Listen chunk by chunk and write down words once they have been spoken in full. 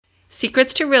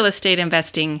Secrets to Real Estate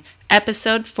Investing,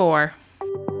 Episode 4.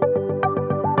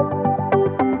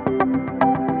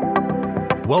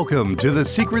 Welcome to the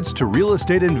Secrets to Real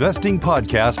Estate Investing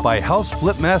podcast by House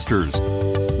Flip Masters,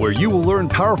 where you will learn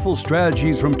powerful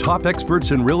strategies from top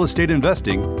experts in real estate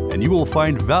investing, and you will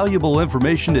find valuable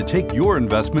information to take your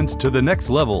investments to the next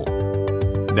level.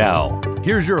 Now,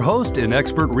 here's your host and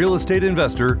expert real estate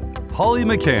investor, Holly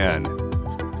McCann.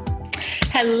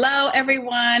 Hello,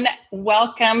 everyone.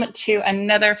 Welcome to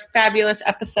another fabulous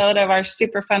episode of our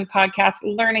super fun podcast,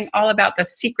 learning all about the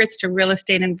secrets to real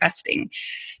estate investing.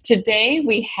 Today,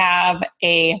 we have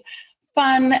a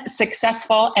fun,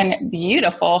 successful, and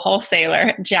beautiful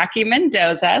wholesaler, Jackie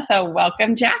Mendoza. So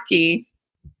welcome, Jackie.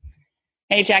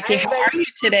 Hey, Jackie, how are you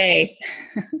today?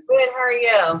 Good, how are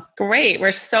you? Great.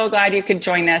 We're so glad you could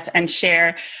join us and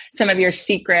share some of your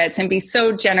secrets and be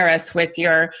so generous with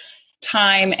your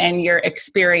time and your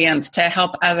experience to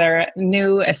help other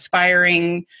new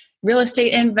aspiring real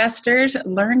estate investors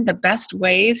learn the best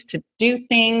ways to do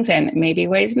things and maybe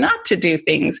ways not to do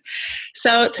things.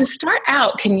 So to start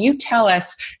out, can you tell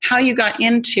us how you got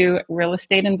into real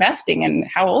estate investing and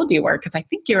how old you were? Because I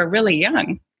think you were really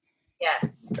young.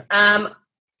 Yes.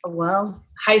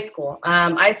 High school.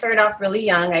 I started off really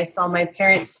young. I saw my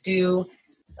parents do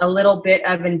a little bit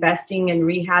of investing and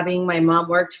rehabbing. My mom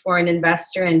worked for an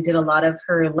investor and did a lot of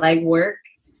her legwork.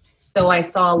 So I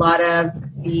saw a lot of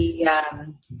the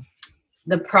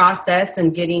process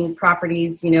and getting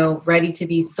properties, ready to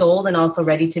be sold and also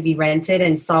ready to be rented,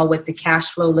 and saw what the cash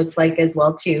flow looked like as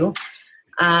well too.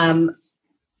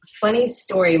 Funny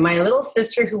story. My little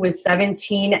sister, who was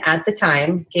 17 at the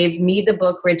time, gave me the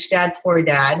book Rich Dad, Poor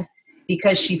Dad,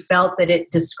 because she felt that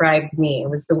it described me. It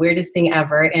was the weirdest thing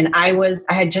ever. And I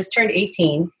had just turned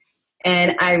 18,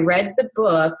 and I read the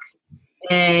book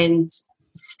and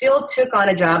still took on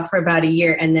a job for about a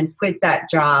year and then quit that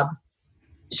job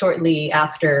shortly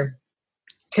after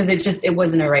because it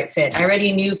wasn't a right fit. I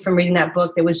already knew from reading that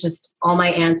book that was just all my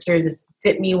answers. It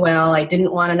fit me well. I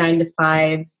didn't want a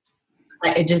 9-to-5.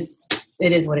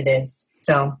 It is what it is.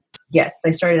 So yes,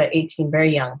 I started at 18,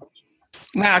 very young.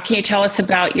 Wow. Can you tell us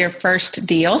about your first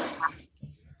deal?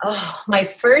 Oh, my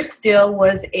first deal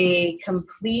was a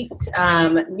complete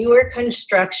newer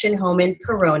construction home in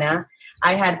Corona.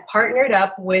 I had partnered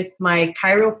up with my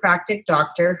chiropractic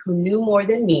doctor, who knew more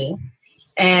than me,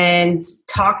 and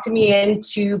talked me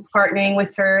into partnering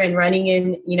with her and running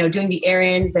in, doing the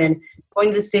errands and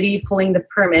going to the city, pulling the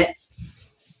permits.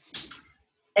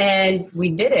 And we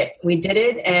did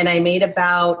it. And I made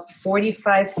about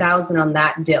 $45,000 on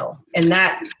that deal. And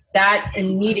that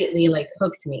immediately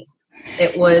hooked me.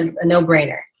 It was a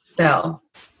no-brainer. So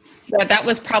that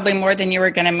was probably more than you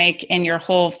were going to make in your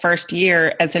whole first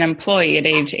year as an employee at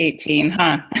age 18,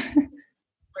 huh?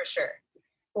 For sure.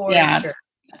 Sure.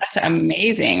 That's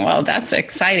amazing. Well, that's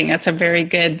exciting. That's a very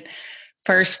good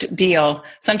first deal.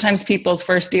 Sometimes people's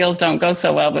first deals don't go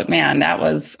so well, but man, that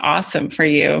was awesome for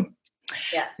you.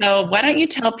 Yeah. So why don't you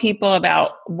tell people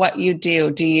about what you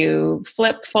do? Do you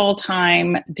flip full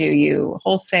time? Do you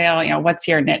wholesale? What's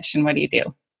your niche and what do you do?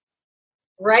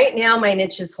 Right now, my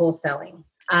niche is wholesaling.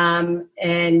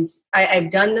 And I've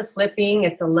done the flipping.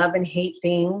 It's a love and hate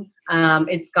thing.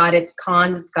 It's got its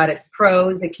cons. It's got its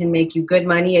pros. It can make you good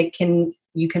money.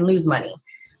 You can lose money.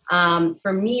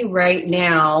 For me right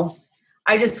now,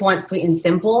 I just want sweet and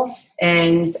simple.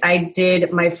 And I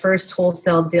did my first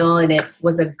wholesale deal, and it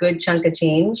was a good chunk of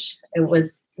change. It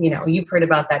was, you've heard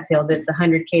about that deal, the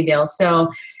 100K deal.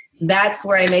 So that's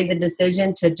where I made the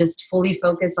decision to just fully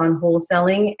focus on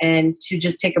wholesaling and to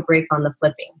just take a break on the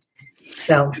flipping.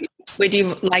 So would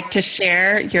you like to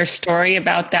share your story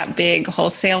about that big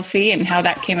wholesale fee and how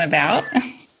that came about?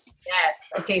 Yes.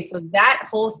 Okay. So that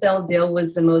wholesale deal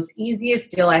was the most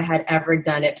easiest deal I had ever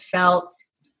done. It felt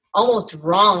almost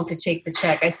wrong to take the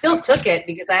check. I still took it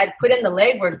because I had put in the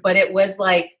legwork, but it was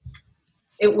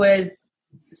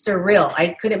surreal.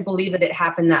 I couldn't believe that it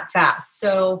happened that fast.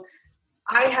 So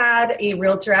I had a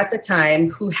realtor at the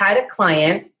time who had a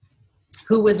client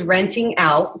who was renting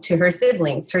out to her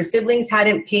siblings. Her siblings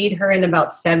hadn't paid her in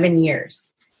about 7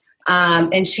 years.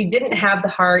 And she didn't have the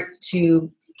heart to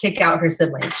kick out her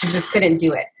siblings. She just couldn't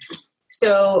do it.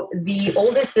 So the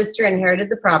oldest sister inherited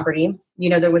the property.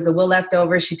 There was a will left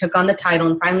over. She took on the title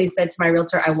and finally said to my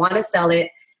realtor, I want to sell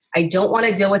it. I don't want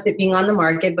to deal with it being on the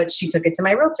market, but she took it to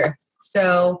my realtor.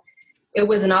 So it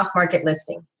was an off-market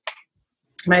listing.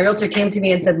 My realtor came to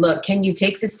me and said, look, can you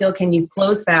take this deal? Can you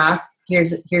close fast?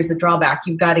 Here's the drawback.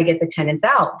 You've got to get the tenants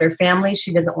out. They're family.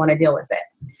 She doesn't want to deal with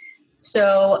it.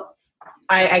 So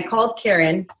I called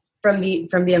Karen from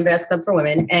the Invest Club for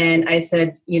Women, and I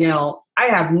said, I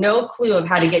have no clue of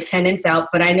how to get tenants out,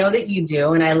 but I know that you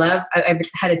do, and I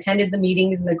had attended the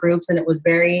meetings and the groups, and it was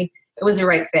a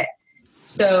right fit.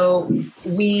 So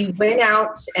we went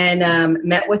out and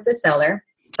met with the seller,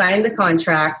 signed the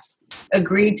contract,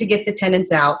 agreed to get the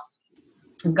tenants out,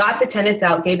 got the tenants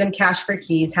out, gave them cash for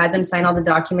keys, had them sign all the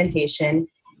documentation,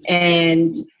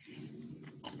 and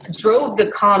drove the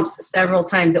comps several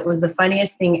times. It was the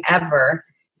funniest thing ever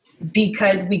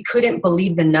because we couldn't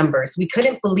believe the numbers. We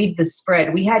couldn't believe the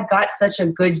spread. We had got such a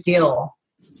good deal.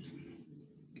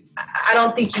 I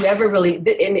don't think you ever really, and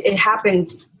it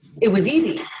happened. It was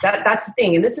easy. That's the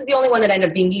thing. And this is the only one that ended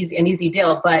up being an easy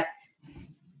deal, but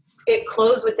it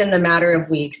closed within the matter of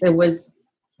weeks. It was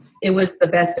the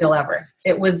best deal ever.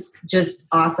 It was just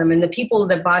awesome. And the people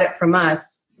that bought it from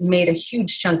us made a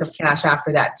huge chunk of cash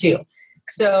after that too.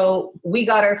 So we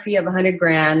got our fee of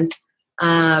 $100,000.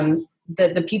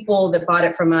 The people that bought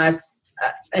it from us,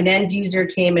 an end user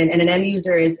came in, and an end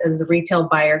user is a retail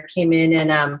buyer came in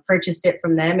and purchased it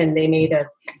from them, and they made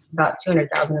about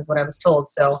 $200,000 is what I was told.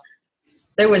 So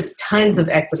there was tons of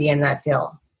equity in that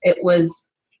deal.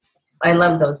 I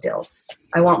love those deals.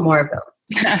 I want more of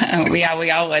those. We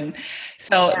all would.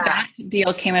 So that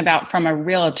deal came about from a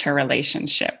realtor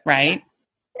relationship, right?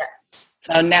 Yes.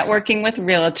 So networking with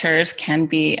realtors can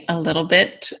be a little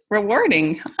bit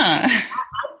rewarding, huh? I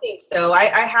think so. I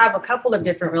have a couple of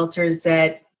different realtors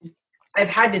that I've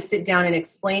had to sit down and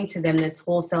explain to them this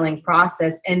wholesaling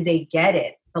process, and they get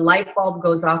it. The light bulb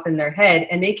goes off in their head,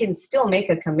 and they can still make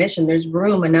a commission. There's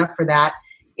room enough for that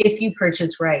if you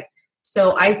purchase right.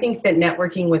 So I think that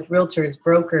networking with realtors,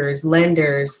 brokers,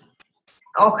 lenders,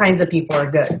 all kinds of people are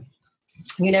good.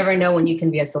 You never know when you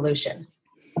can be a solution.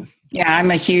 Yeah,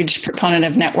 I'm a huge proponent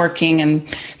of networking, and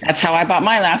that's how I bought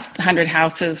my last 100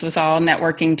 houses, was all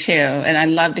networking too. And I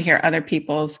love to hear other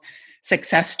people's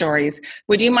success stories.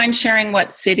 Would you mind sharing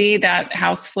what city that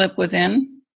house flip was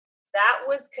in? That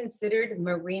was considered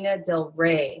Marina del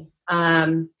Rey.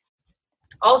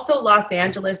 Also Los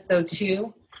Angeles though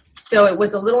too. So it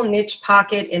was a little niche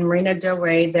pocket in Marina del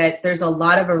Rey that there's a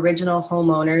lot of original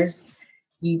homeowners.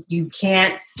 You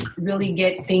can't really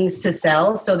get things to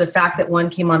sell. So the fact that one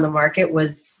came on the market it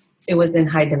was in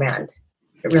high demand.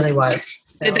 It really was.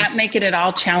 So. Did that make it at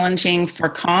all challenging for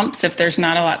comps if there's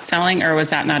not a lot selling, or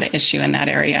was that not an issue in that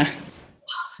area?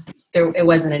 It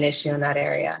wasn't an issue in that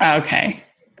area. Okay,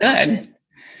 good.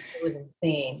 It was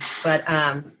insane. But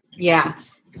yeah.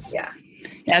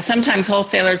 Yeah, sometimes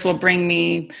wholesalers will bring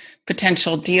me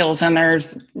potential deals and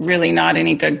there's really not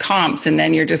any good comps. And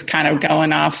then you're just kind of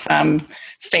going off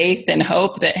faith and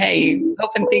hope that, hey,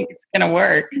 hope and think it's going to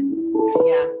work.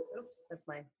 Yeah. Oops, that's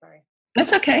mine. Sorry.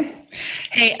 That's okay.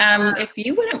 Hey, if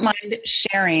you wouldn't mind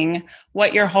sharing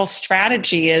what your whole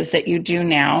strategy is that you do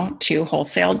now to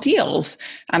wholesale deals.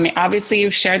 I mean, obviously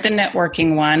you've shared the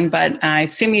networking one, but I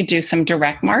assume you do some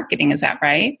direct marketing. Is that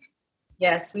right?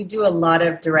 Yes, we do a lot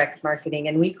of direct marketing,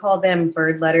 and we call them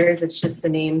bird letters. It's just a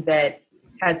name that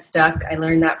has stuck. I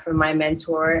learned that from my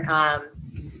mentor.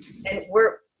 And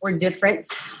we're different.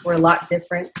 We're a lot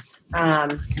different.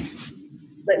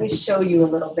 Let me show you a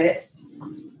little bit.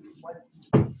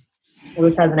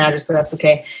 This has an address, but that's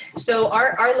okay. So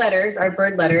our letters, our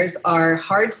bird letters, are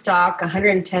hard stock,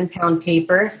 110-pound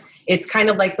paper. It's kind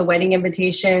of like the wedding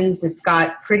invitations. It's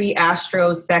got pretty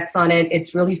Astro specs on it.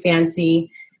 It's really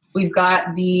fancy. We've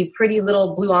got the pretty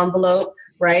little blue envelope,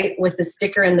 right, with the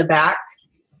sticker in the back.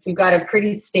 We've got a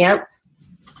pretty stamp.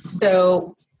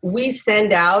 So we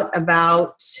send out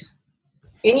about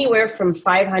anywhere from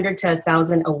 500 to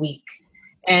 1,000 a week.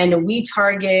 And we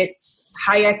target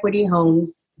high equity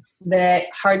homes that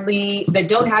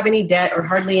don't have any debt or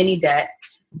hardly any debt.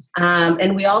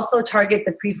 And we also target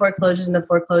the pre-foreclosures and the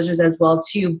foreclosures as well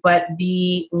too, but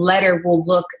the letter will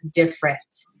look different.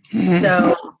 Mm-hmm.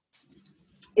 So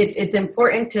it's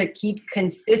important to keep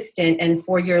consistent and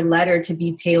for your letter to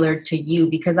be tailored to you,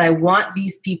 because I want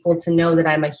these people to know that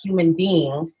I'm a human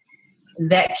being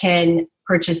that can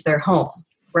purchase their home,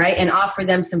 right? And offer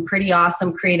them some pretty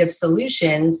awesome creative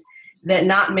solutions that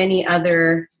not many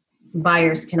other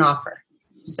buyers can offer.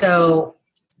 So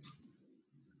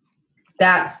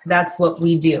that's what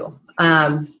we do.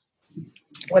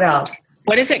 What else?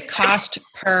 What does it cost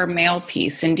per mail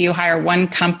piece? And do you hire one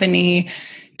company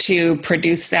to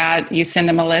produce that? You send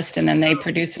them a list and then they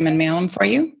produce them and mail them for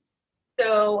you?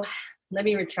 So let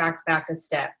me retract back a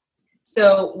step.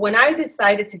 So when I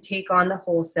decided to take on the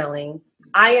wholesaling,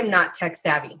 I am not tech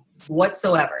savvy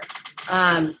whatsoever.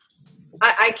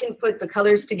 I can put the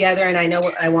colors together and I know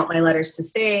what I want my letters to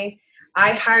say.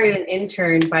 I hired an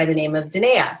intern by the name of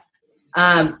Danae.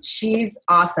 She's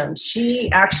awesome.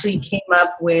 She actually came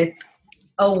up with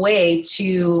a way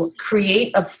to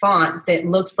create a font that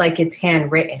looks like it's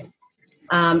handwritten.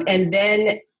 And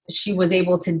then she was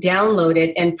able to download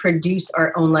it and produce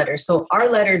our own letters. So our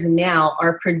letters now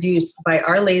are produced by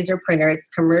our laser printer. It's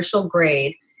commercial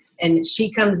grade. And she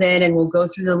comes in and we'll go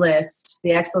through the list,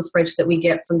 the Excel spreadsheet that we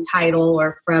get from Title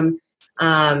or from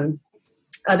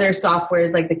other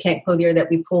softwares like the Kent Clothier that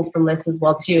we pull from lists as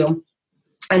well too.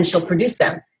 And she'll produce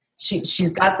them.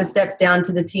 She's got the steps down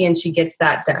to the T and she gets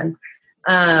that done.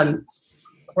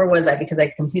 Where was I? Because I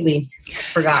completely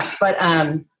forgot. But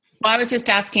well, I was just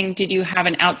asking, did you have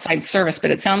an outside service? But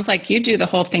it sounds like you do the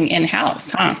whole thing in-house,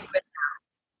 huh?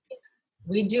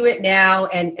 We do it now.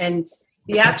 And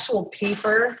the actual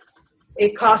paper,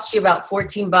 it costs you about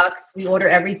 $14. We order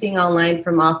everything online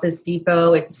from Office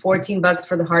Depot. It's $14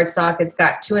 for the hardstock. It's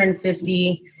got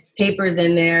 250 papers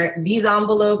in there. These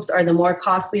envelopes are the more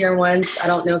costlier ones. I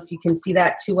don't know if you can see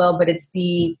that too well, but it's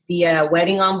the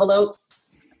wedding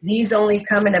envelopes. These only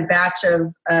come in a batch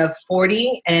of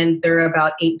 40 and they're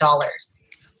about $8.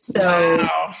 So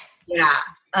wow.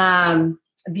 Yeah.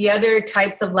 The other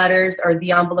types of letters or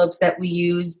the envelopes that we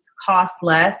use cost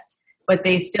less, but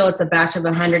it's a batch of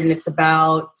 100 and it's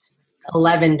about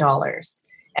 $11.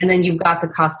 And then you've got the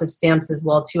cost of stamps as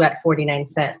well too at 49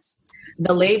 cents.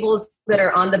 The labels that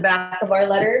are on the back of our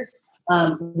letters,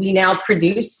 we now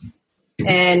produce,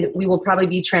 and we will probably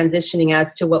be transitioning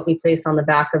as to what we place on the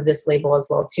back of this label as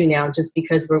well too now, just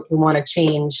because we want to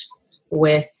change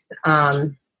with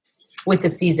the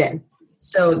season.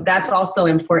 So that's also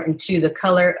important too. The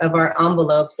color of our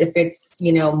envelopes, if it's,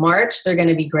 March, they're going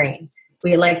to be green.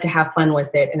 We like to have fun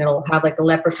with it, and it'll have like a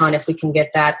leprechaun if we can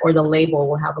get that, or the label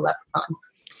will have a leprechaun.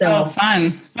 So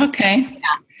fun. Okay. Yeah.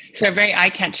 So very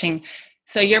eye-catching.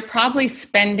 So you're probably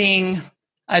spending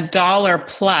 $1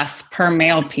 plus per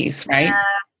mail piece, right?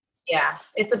 Yeah,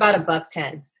 it's about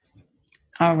 $1.10.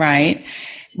 All right.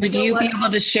 Would you be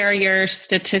able to share your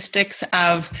statistics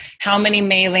of how many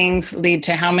mailings lead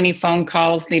to how many phone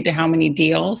calls, lead to how many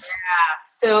deals? Yeah.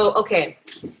 So, okay.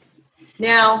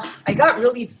 Now, I got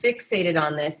really fixated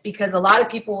on this because a lot of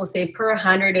people will say per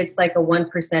 100, it's like a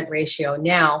 1% ratio.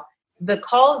 Now, the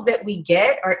calls that we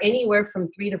get are anywhere from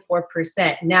 3 to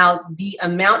 4%. Now, the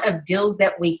amount of deals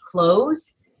that we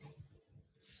close,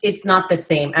 it's not the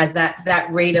same as that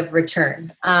rate of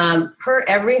return. Per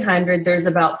every 100, there's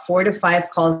about 4 to 5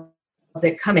 calls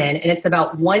that come in, and it's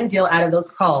about one deal out of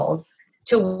those calls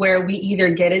to where we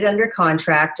either get it under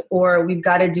contract or we've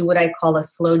got to do what I call a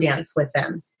slow dance with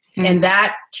them. Mm-hmm. And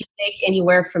that can take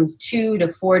anywhere from 2 to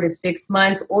 4 to 6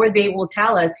 months, or they will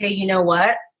tell us, hey, you know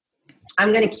what?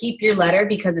 I'm going to keep your letter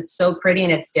because it's so pretty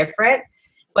and it's different,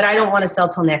 but I don't want to sell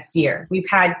till next year. We've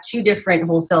had 2 different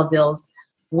wholesale deals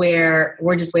where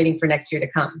we're just waiting for next year to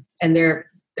come, and they're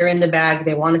in the bag.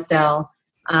 They want to sell.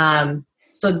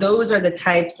 So those are the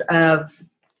types of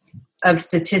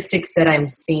statistics that I'm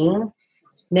seeing.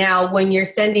 Now, when you're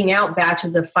sending out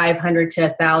batches of 500 to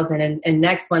 1,000, and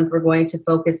next month we're going to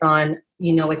focus on,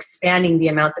 expanding the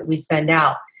amount that we send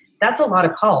out. That's a lot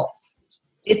of calls.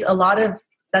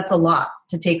 That's a lot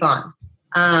to take on.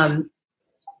 I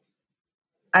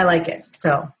like it.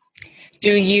 So.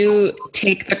 Do you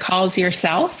take the calls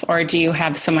yourself or do you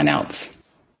have someone else?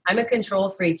 I'm a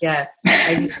control freak, yes.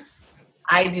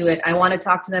 I do it. I want to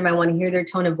talk to them. I want to hear their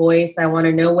tone of voice. I want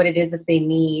to know what it is that they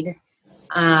need.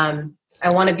 I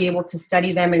want to be able to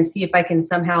study them and see if I can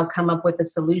somehow come up with a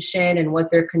solution and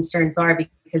what their concerns are,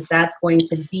 because that's going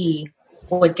to be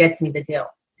what gets me the deal.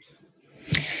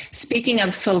 Speaking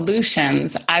of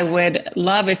solutions, I would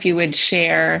love if you would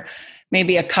share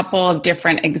maybe a couple of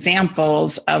different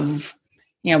examples of,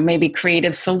 maybe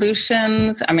creative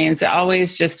solutions. I mean, is it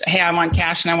always just, hey, I want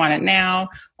cash and I want it now?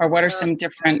 Or what are some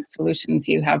different solutions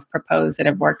you have proposed that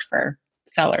have worked for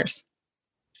sellers?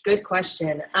 Good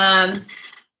question.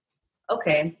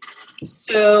 Okay.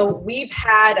 So we've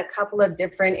had a couple of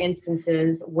different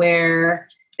instances where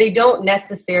they don't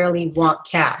necessarily want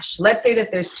cash. Let's say that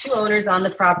there's 2 owners on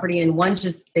the property and one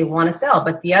they want to sell,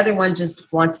 but the other one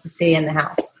just wants to stay in the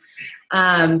house.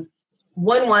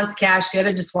 One wants cash, the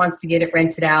other just wants to get it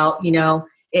rented out.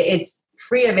 It's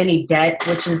free of any debt,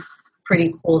 which is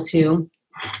pretty cool too.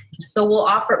 So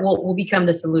we'll become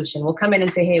the solution. We'll come in and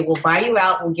say, hey, we'll buy you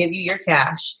out. We'll give you your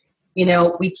cash.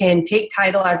 We can take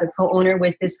title as a co-owner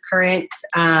with this current,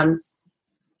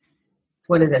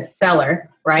 seller,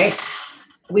 right?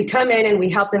 We come in and we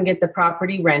help them get the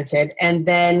property rented. And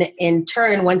then in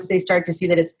turn, once they start to see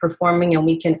that it's performing and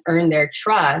we can earn their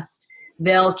trust,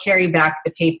 they'll carry back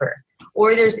the paper.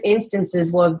 Or there's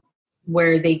instances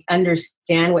where they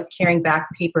understand what carrying back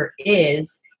paper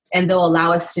is, and they'll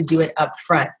allow us to do it up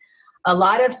front. A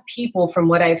lot of people, from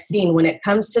what I've seen, when it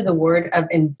comes to the word of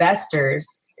investors,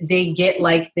 they get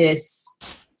like this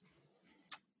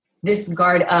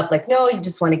guard up, like, no, you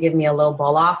just want to give me a low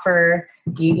ball offer.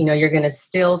 You know, you're going to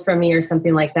steal from me or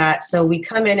something like that. So we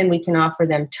come in and we can offer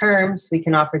them terms. We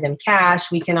can offer them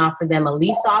cash. We can offer them a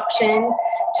lease option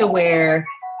to where,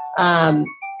 sorry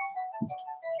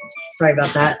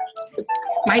about that.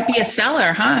 Might be a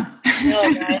seller, huh?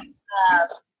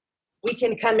 We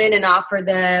can come in and offer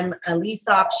them a lease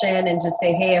option and just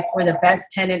say, hey, if we're the best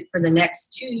tenant for the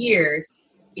next 2 years,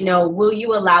 you know, will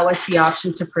you allow us the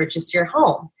option to purchase your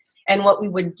home? And what we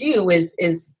would do is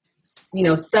you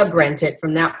know, sub-rent it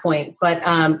from that point. But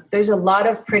there's a lot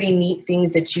of pretty neat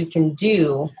things that you can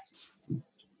do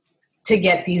to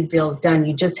get these deals done.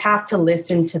 You just have to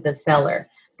listen to the seller.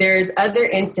 There's other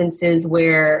instances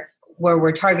where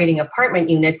we're targeting apartment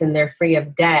units and they're free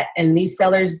of debt, and these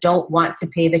sellers don't want to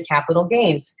pay the capital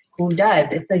gains. Who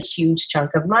does? It's a huge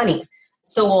chunk of money.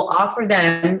 So we'll offer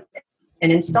them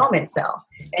an installment sale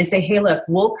and say, hey, look,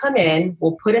 we'll come in,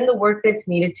 we'll put in the work that's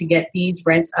needed to get these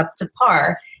rents up to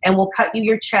par, and we'll cut you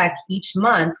your check each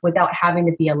month without having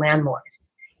to be a landlord.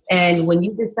 And when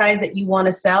you decide that you want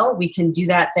to sell, we can do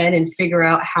that then and figure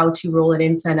out how to roll it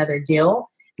into another deal.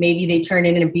 Maybe they turn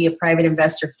in and be a private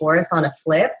investor for us on a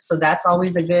flip. So that's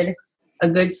always a good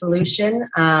solution.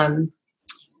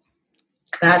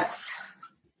 That's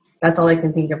all I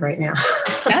can think of right now.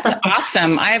 That's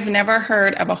awesome. I have never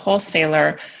heard of a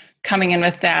wholesaler coming in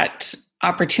with that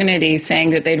opportunity,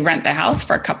 saying that they'd rent the house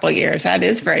for a couple of years. That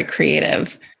is very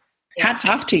creative. Yeah. Hats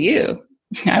off to you.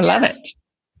 I love it.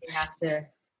 You have to.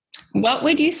 What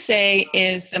would you say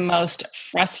is the most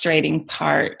frustrating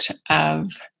part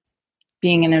of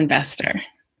being an investor?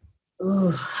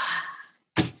 Ooh.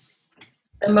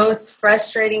 The most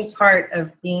frustrating part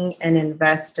of being an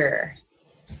investor.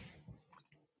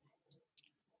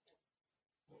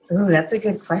 Ooh, that's a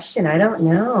good question. I don't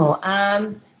know.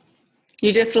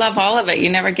 You just love all of it. You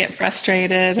never get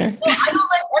frustrated? Or... Well,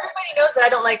 everybody knows that I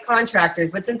don't like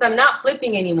contractors, but since I'm not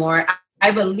flipping anymore,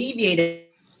 I've alleviated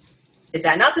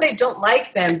that. Not that I don't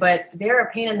like them, but they're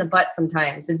a pain in the butt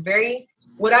sometimes. It's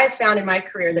what I've found in my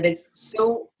career, that it's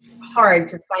so hard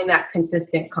to find that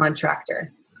consistent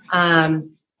contractor.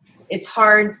 It's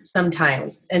hard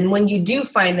sometimes. And when you do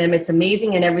find them, it's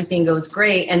amazing and everything goes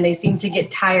great, and they seem to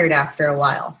get tired after a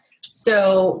while.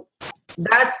 So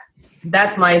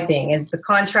that's my thing, is the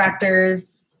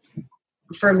contractors.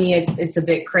 For me, it's a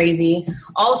bit crazy.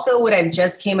 Also, what I've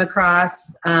just came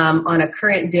across on a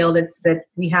current deal that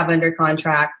we have under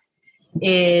contract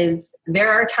is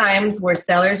there are times where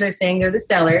sellers are saying they're the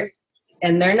sellers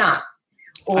and they're not.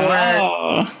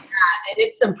 And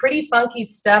it's some pretty funky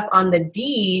stuff on the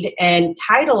deed, and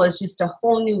title is just a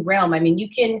whole new realm. I mean,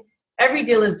 every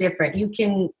deal is different. You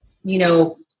can,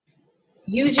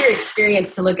 use your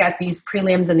experience to look at these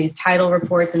prelims and these title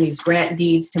reports and these grant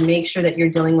deeds to make sure that you're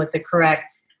dealing with the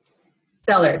correct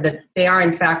seller, that they are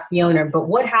in fact the owner. But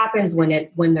what happens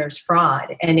when there's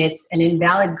fraud and it's an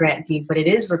invalid grant deed, but it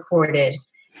is recorded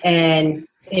and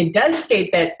it does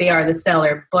state that they are the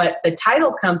seller, but the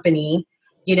title company,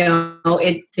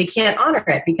 they can't honor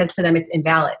it because to them it's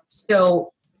invalid.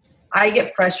 So I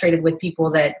get frustrated with people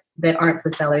that aren't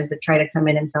the sellers, that try to come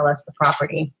in and sell us the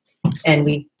property, and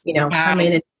we, come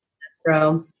in and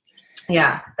escrow.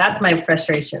 Yeah, that's my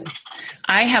frustration.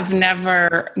 I have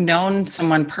never known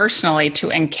someone personally to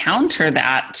encounter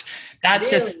that.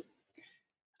 That's really?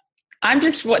 I'm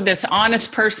just this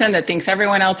honest person that thinks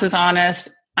everyone else is honest.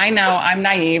 I know I'm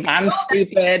naive, I'm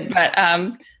stupid, but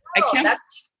I can't. That's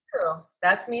me too.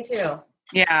 That's me too.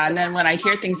 Yeah, and then when I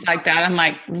hear things like that, I'm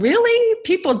like, really?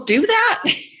 People do that?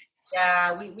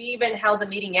 Yeah, we even held a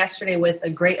meeting yesterday with a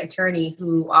great attorney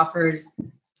who offers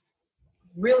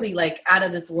really out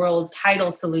of this world title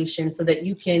solutions so that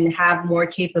you can have more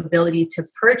capability to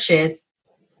purchase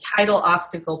title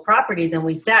obstacle properties. And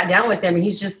we sat down with him and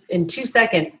he's just in 2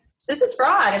 seconds, this is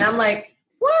fraud. And I'm like,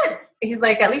 what? He's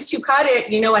like, at least you caught it,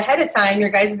 ahead of time. Your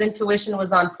guys' intuition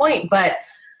was on point. But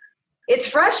it's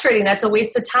frustrating. That's a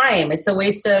waste of time. It's a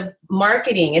waste of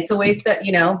marketing. It's a waste of,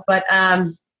 but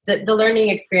the learning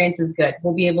experience is good.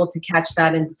 We'll be able to catch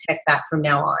that and detect that from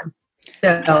now on.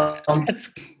 So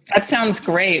that sounds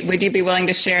great. Would you be willing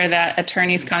to share that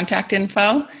attorney's contact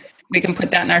info? We can put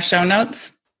that in our show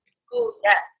notes. Oh,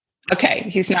 yes. Okay.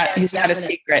 He's not a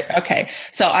secret. Okay.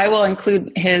 So I will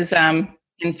include his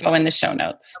info in the show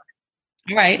notes.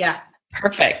 All right. Yeah.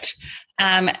 Perfect.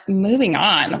 Moving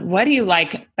on. What do you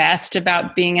like best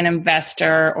about being an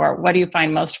investor, or what do you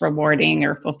find most rewarding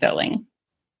or fulfilling?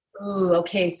 Ooh,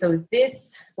 okay. So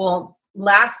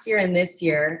last year and this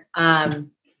year,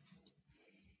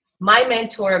 my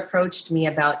mentor approached me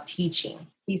about teaching.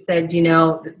 He said, you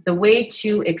know, the way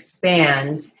to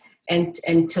expand and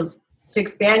to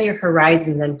expand your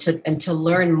horizons and to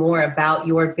learn more about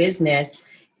your business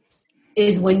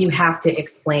is when you have to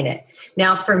explain it.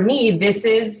 Now, for me, this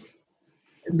is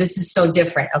so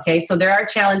different. Okay. So there are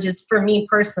challenges for me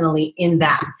personally in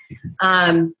that.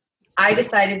 I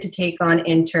decided to take on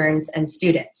interns and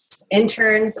students.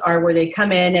 Interns are where they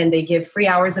come in and they give free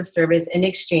hours of service in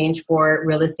exchange for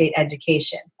real estate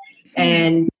education.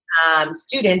 And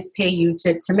students pay you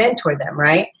to mentor them,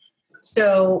 right?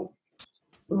 So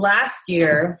last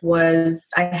year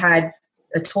I had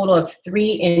a total of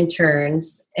 3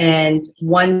 interns and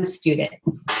 1 student.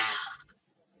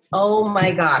 Oh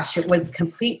my gosh, it was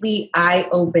completely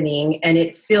eye-opening and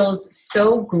it feels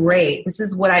so great. This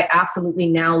is what I absolutely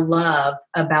now love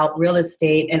about real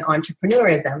estate and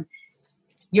entrepreneurism.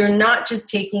 You're not just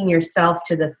taking yourself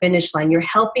to the finish line. You're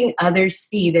helping others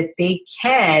see that they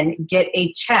can get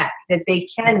a check, that they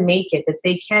can make it, that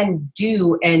they can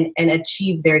do and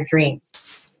achieve their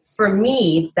dreams. For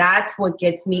me, that's what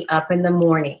gets me up in the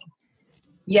morning.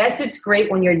 Yes, it's great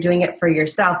when you're doing it for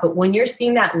yourself, but when you're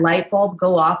seeing that light bulb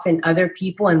go off in other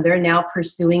people and they're now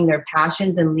pursuing their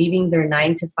passions and leaving their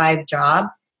 9-to-5 job,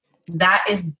 that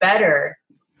is better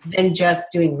than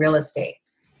just doing real estate.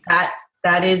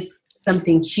 That is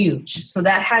something huge. So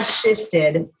that has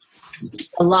shifted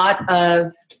a lot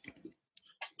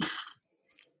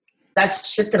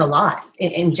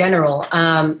in general.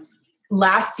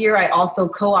 Last year, I also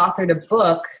co-authored a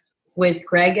book with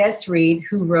Greg S. Reed,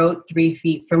 who wrote 3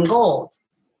 Feet from Gold.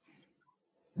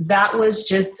 That was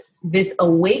just this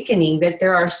awakening that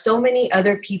there are so many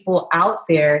other people out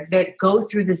there that go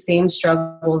through the same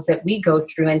struggles that we go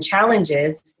through and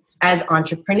challenges as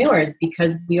entrepreneurs,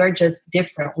 because we are just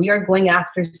different. We are going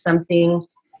after something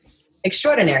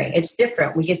extraordinary. It's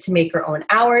different. We get to make our own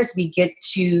hours. We get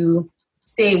to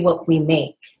say what we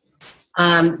make.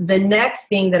 The next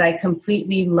thing that I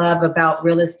completely love about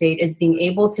real estate is being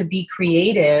able to be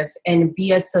creative and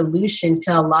be a solution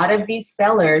to a lot of these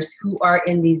sellers who are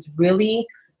in these really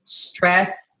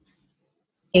stress,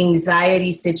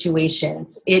 anxiety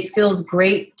situations. It feels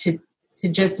great to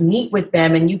just meet with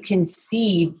them, and you can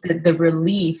see the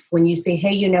relief when you say,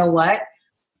 hey, you know what?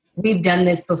 We've done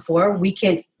this before. We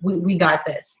got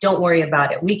this. Don't worry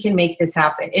about it. We can make this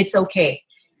happen. It's okay.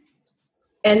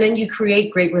 And then you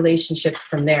create great relationships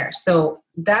from there. So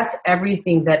that's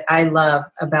everything that I love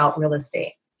about real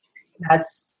estate.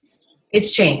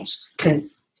 It's changed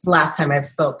since the last time I've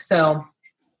spoke. So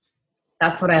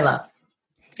that's what I love.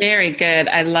 Very good.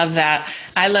 I love that.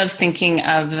 I love thinking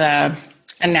of the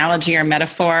analogy or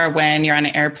metaphor when you're on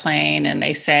an airplane and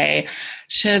they say,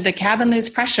 should the cabin lose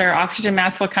pressure, oxygen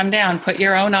mask will come down. Put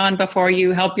your own on before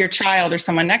you help your child or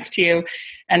someone next to you.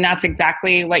 And that's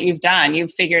exactly what you've done.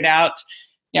 You've figured out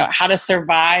how to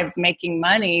survive making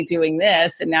money doing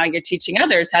this. And now you're teaching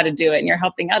others how to do it and you're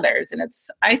helping others. And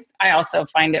I also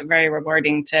find it very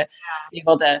rewarding to be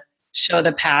able to show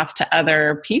the path to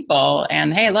other people.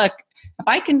 And hey, look, if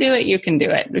I can do it, you can do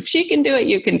it. If she can do it,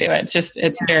 you can do it.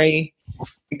 It's very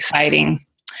exciting.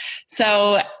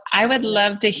 So I would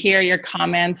love to hear your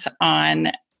comments on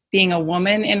being a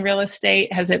woman in real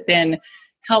estate. Has it been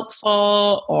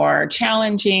helpful or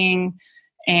challenging?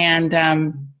 And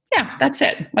that's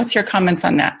it. What's your comments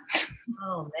on that?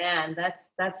 Oh man, that's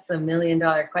the $1 million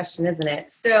question, isn't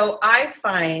it? So I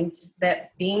find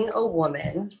that being a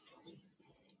woman,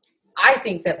 I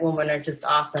think that women are just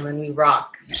awesome and we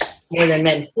rock more than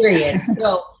men, period.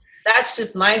 So that's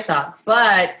just my thought.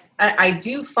 But I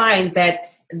do find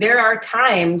that there are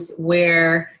times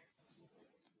where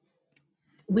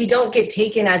we don't get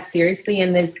taken as seriously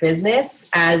in this business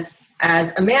as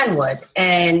a man would.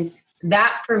 And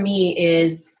that for me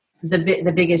is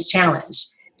the biggest challenge.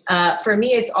 For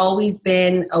me, it's always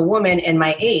been a woman in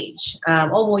my age.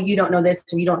 You don't know this,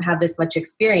 or you don't have this much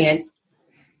experience.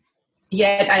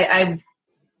 Yet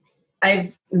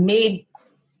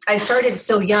I started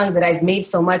so young that I've made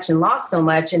so much and lost so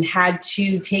much and had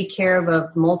to take care of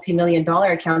a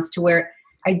multi-million-dollar accounts to where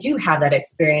I do have that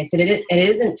experience. And it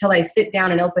isn't until I sit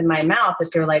down and open my mouth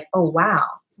that they're like, oh, wow,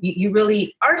 you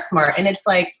really are smart. And it's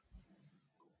like,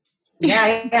 yeah,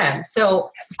 I am.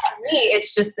 So for me,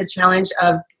 it's just the challenge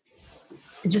of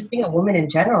just being a woman in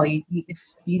general. You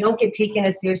don't get taken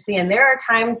as seriously. And there are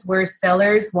times where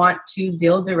sellers want to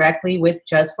deal directly with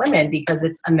just women because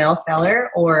it's a male seller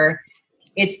or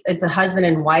it's a husband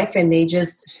and wife and they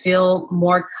just feel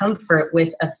more comfort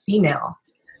with a female.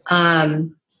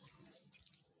 I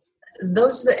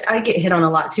get hit on a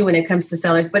lot too when it comes to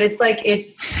sellers, but it's like,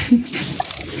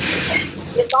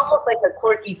 it's almost like a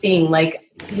quirky thing. Like,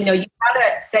 you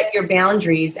gotta set your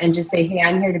boundaries and just say, hey,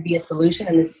 I'm here to be a solution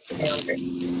and this is the boundary.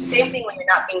 Same thing when you're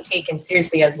not being taken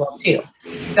seriously as well too.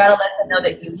 You gotta let them know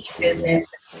that you need business,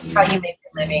 how you make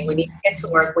your living. We need to get to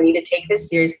work. We need to take this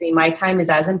seriously. My time is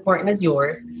as important as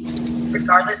yours,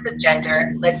 regardless of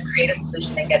gender. Let's create a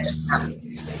solution and get this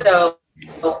done. So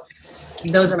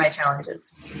those are my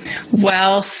challenges.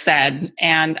 Well said.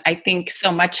 And I think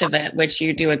so much of it, which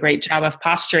you do a great job of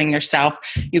posturing yourself,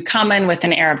 you come in with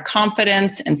an air of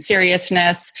confidence and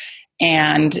seriousness,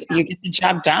 and you get the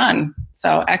job done.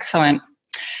 So excellent.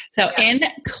 So in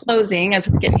closing, as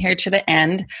we're getting here to the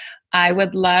end, I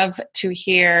would love to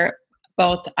hear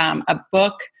both a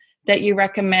book that you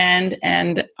recommend,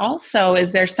 and also,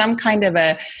 is there some kind of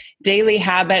a daily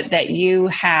habit that you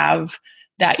have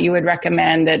that you would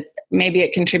recommend that maybe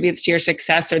it contributes to your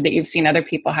success, or that you've seen other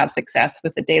people have success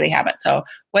with the daily habit? So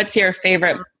what's your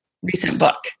favorite recent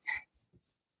book?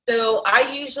 So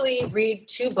I usually read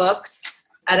 2 books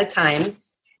at a time.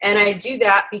 And I do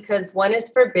that because one is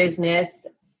for business,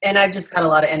 and I've just got a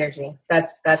lot of energy.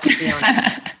 That's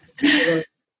the honest.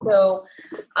 So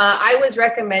I was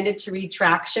recommended to read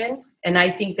Traction, and I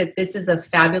think that this is a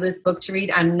fabulous book to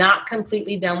read. I'm not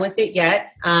completely done with it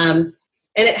yet. And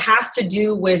it has to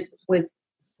do with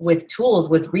tools,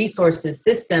 with resources,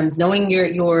 systems, knowing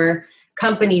your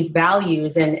company's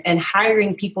values and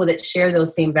hiring people that share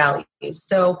those same values.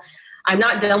 So I'm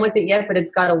not done with it yet, but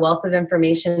it's got a wealth of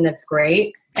information that's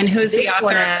great. And who's the author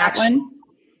of that one?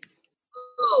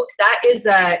 Oh, that is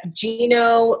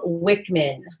Gino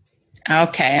Wickman.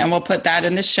 Okay, and we'll put that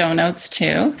in the show notes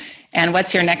too. And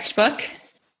what's your next book?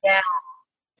 Yeah.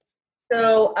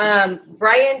 So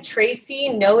Brian Tracy,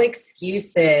 No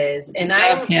Excuses. And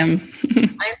I love him.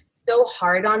 I'm so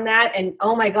hard on that. And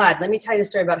oh my God, let me tell you the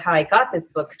story about how I got this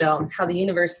book though, how the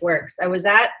universe works. I was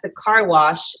at the car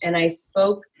wash and I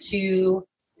spoke to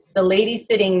the lady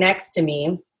sitting next to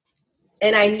me.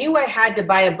 And I knew I had to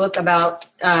buy a book about,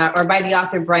 or by the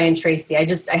author Brian Tracy. I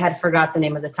had forgot the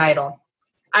name of the title.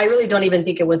 I really don't even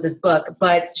think it was this book,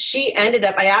 but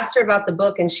I asked her about the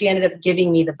book and she ended up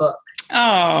giving me the book.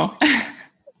 Oh.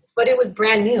 But it was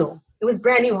brand new. It was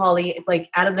brand new, Holly. Like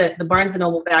out of the Barnes &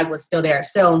 Noble bag was still there.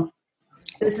 So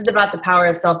this is about the power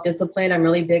of self-discipline. I'm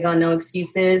really big on no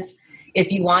excuses.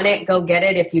 If you want it, go get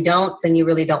it. If you don't, then you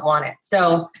really don't want it.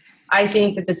 So I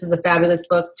think that this is a fabulous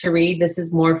book to read. This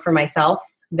is more for myself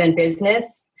than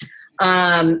business.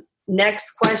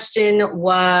 Next question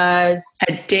was...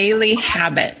 A daily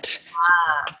habit.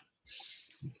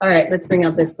 All right, let's bring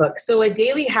up this book. So a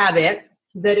daily habit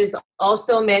that is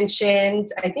also mentioned,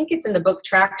 I think it's in the book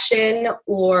Traction,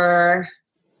 or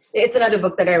it's another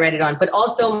book that I read it on. But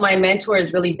also my mentor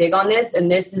is really big on this, and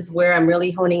this is where I'm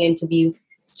really honing in to be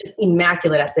just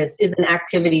immaculate at this, is an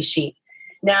activity sheet.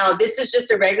 Now, this is just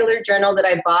a regular journal that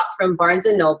I bought from Barnes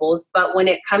 & Noble's, but when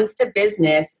it comes to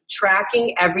business,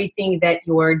 tracking everything that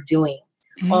you're doing,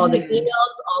 all the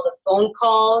emails, all the phone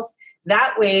calls,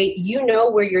 that way you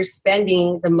know where you're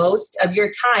spending the most of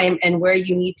your time and where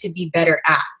you need to be better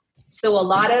at. So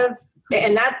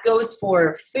and that goes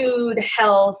for food,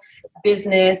 health,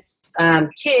 business,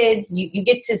 kids, you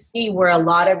get to see where a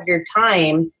lot of your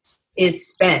time is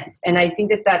spent. And I think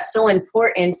that that's so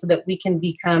important so that we can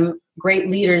become great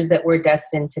leaders that we're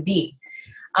destined to be.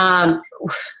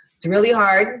 It's really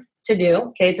hard to do.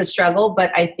 Okay. It's a struggle,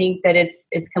 but I think that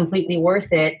it's completely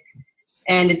worth it.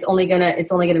 And it's only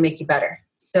gonna make you better.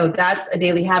 So that's a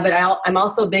daily habit. I'm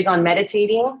also big on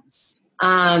meditating.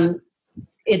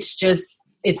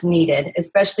 It's needed,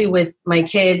 especially with my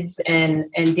kids and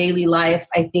daily life.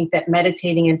 I think that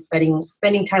meditating and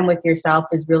spending time with yourself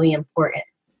is really important.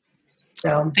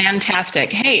 So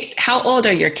fantastic. Hey, how old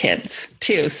are your kids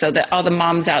too? So that all the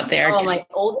moms out there. My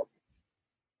oldest.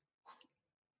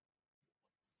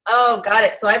 Oh, got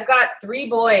it. So I've got 3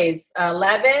 boys,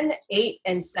 11, 8,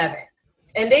 and 7.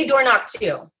 And they door knock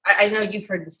too. I know you've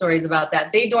heard the stories about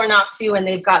that. They door knock too, and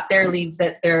they've got their leads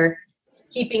that they're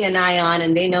keeping an eye on,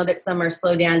 and they know that some are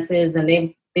slow dances, and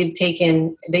they've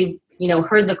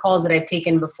heard the calls that I've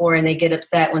taken before, and they get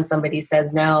upset when somebody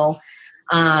says no.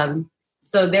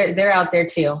 So they're out there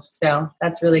too. So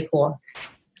that's really cool.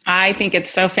 I think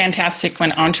it's so fantastic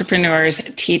when entrepreneurs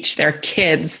teach their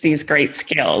kids these great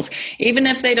skills. Even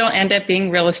if they don't end up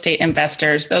being real estate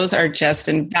investors, those are just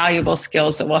invaluable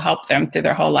skills that will help them through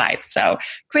their whole life. So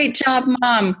great job,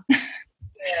 Mom.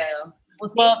 Yeah.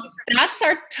 Well, that's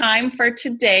our time for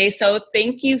today. So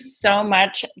thank you so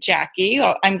much, Jackie.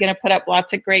 I'm going to put up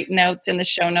lots of great notes in the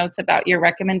show notes about your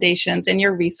recommendations and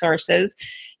your resources.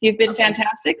 You've been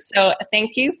fantastic. So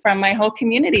thank you from my whole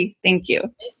community. Thank you.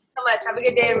 Thank you so much. Have a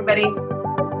good day, everybody.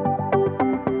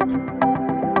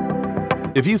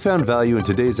 If you found value in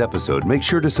today's episode, make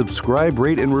sure to subscribe,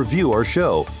 rate, and review our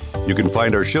show. You can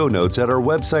find our show notes at our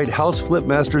website,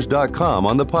 houseflipmasters.com,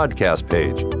 on the podcast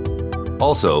page.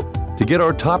 Also, to get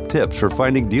our top tips for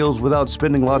finding deals without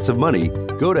spending lots of money,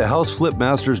 go to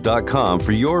houseflipmasters.com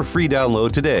for your free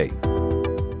download today.